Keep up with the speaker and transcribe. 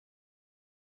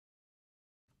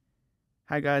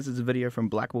Hi guys, it's a video from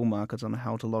BlackBull Markets on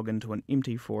how to log into an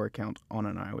MT4 account on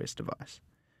an iOS device.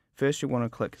 First, you want to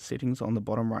click Settings on the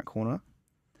bottom right corner.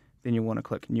 Then you want to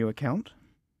click New Account.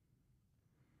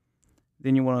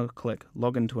 Then you want to click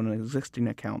Log into an existing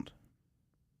account.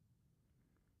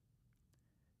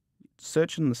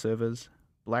 Search in the servers,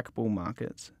 BlackBull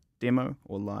Markets, Demo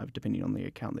or Live depending on the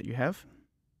account that you have.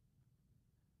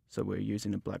 So we're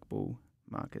using a BlackBull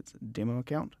Markets demo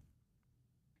account.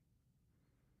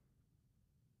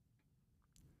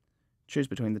 Choose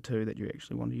between the two that you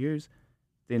actually want to use,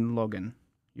 then log in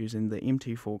using the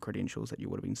MT4 credentials that you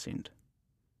would have been sent.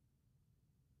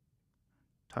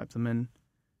 Type them in,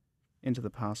 enter the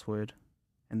password,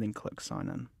 and then click sign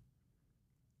in.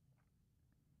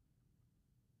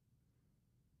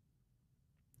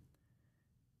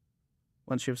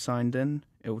 Once you've signed in,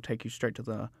 it will take you straight to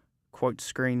the quote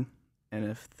screen, and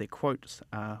if the quotes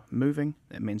are moving,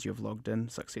 that means you've logged in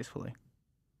successfully.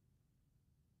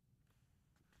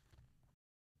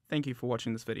 Thank you for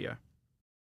watching this video.